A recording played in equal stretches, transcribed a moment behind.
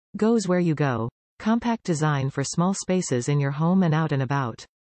Goes where you go. Compact design for small spaces in your home and out and about.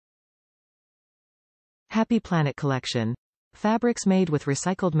 Happy Planet Collection. Fabrics made with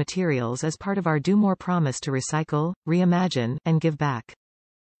recycled materials as part of our Do More promise to recycle, reimagine, and give back.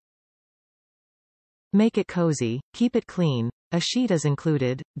 Make it cozy, keep it clean. A sheet is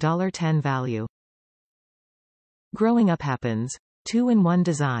included, $10 value. Growing Up Happens. 2-in-1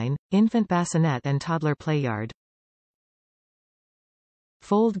 design, infant bassinet and toddler playard.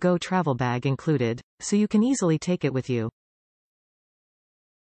 Fold Go travel bag included, so you can easily take it with you.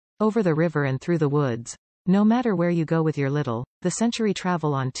 Over the river and through the woods. No matter where you go with your little, the Century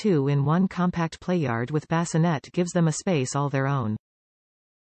travel on 2-in-1 compact playard with bassinet gives them a space all their own.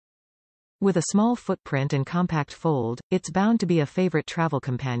 With a small footprint and compact fold, it's bound to be a favorite travel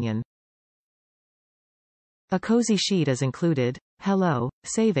companion. A cozy sheet is included. Hello,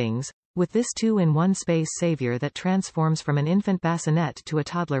 savings. With this 2-in-1 space savior that transforms from an infant bassinet to a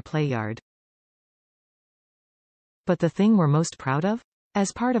toddler playard. But the thing we're most proud of?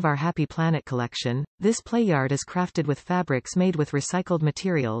 As part of our Happy Planet collection, this playard is crafted with fabrics made with recycled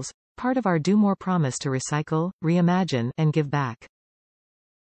materials, part of our Do More promise to recycle, reimagine, and give back.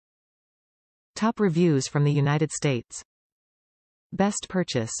 Top reviews from the United States. Best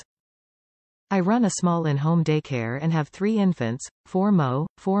purchase. I run a small in-home daycare and have 3 infants, 4 mo,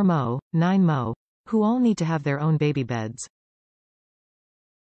 4 mo, 9 mo, who all need to have their own baby beds.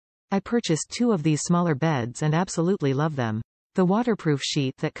 I purchased 2 of these smaller beds and absolutely love them. The waterproof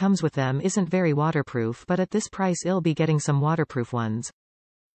sheet that comes with them isn't very waterproof, but at this price I'll be getting some waterproof ones.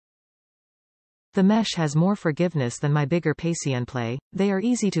 The mesh has more forgiveness than my bigger Bassinet play. They are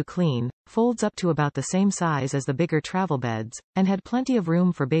easy to clean, folds up to about the same size as the bigger travel beds, and had plenty of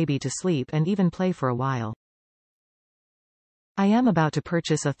room for baby to sleep and even play for a while. I am about to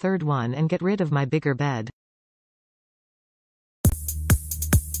purchase a third one and get rid of my bigger bed.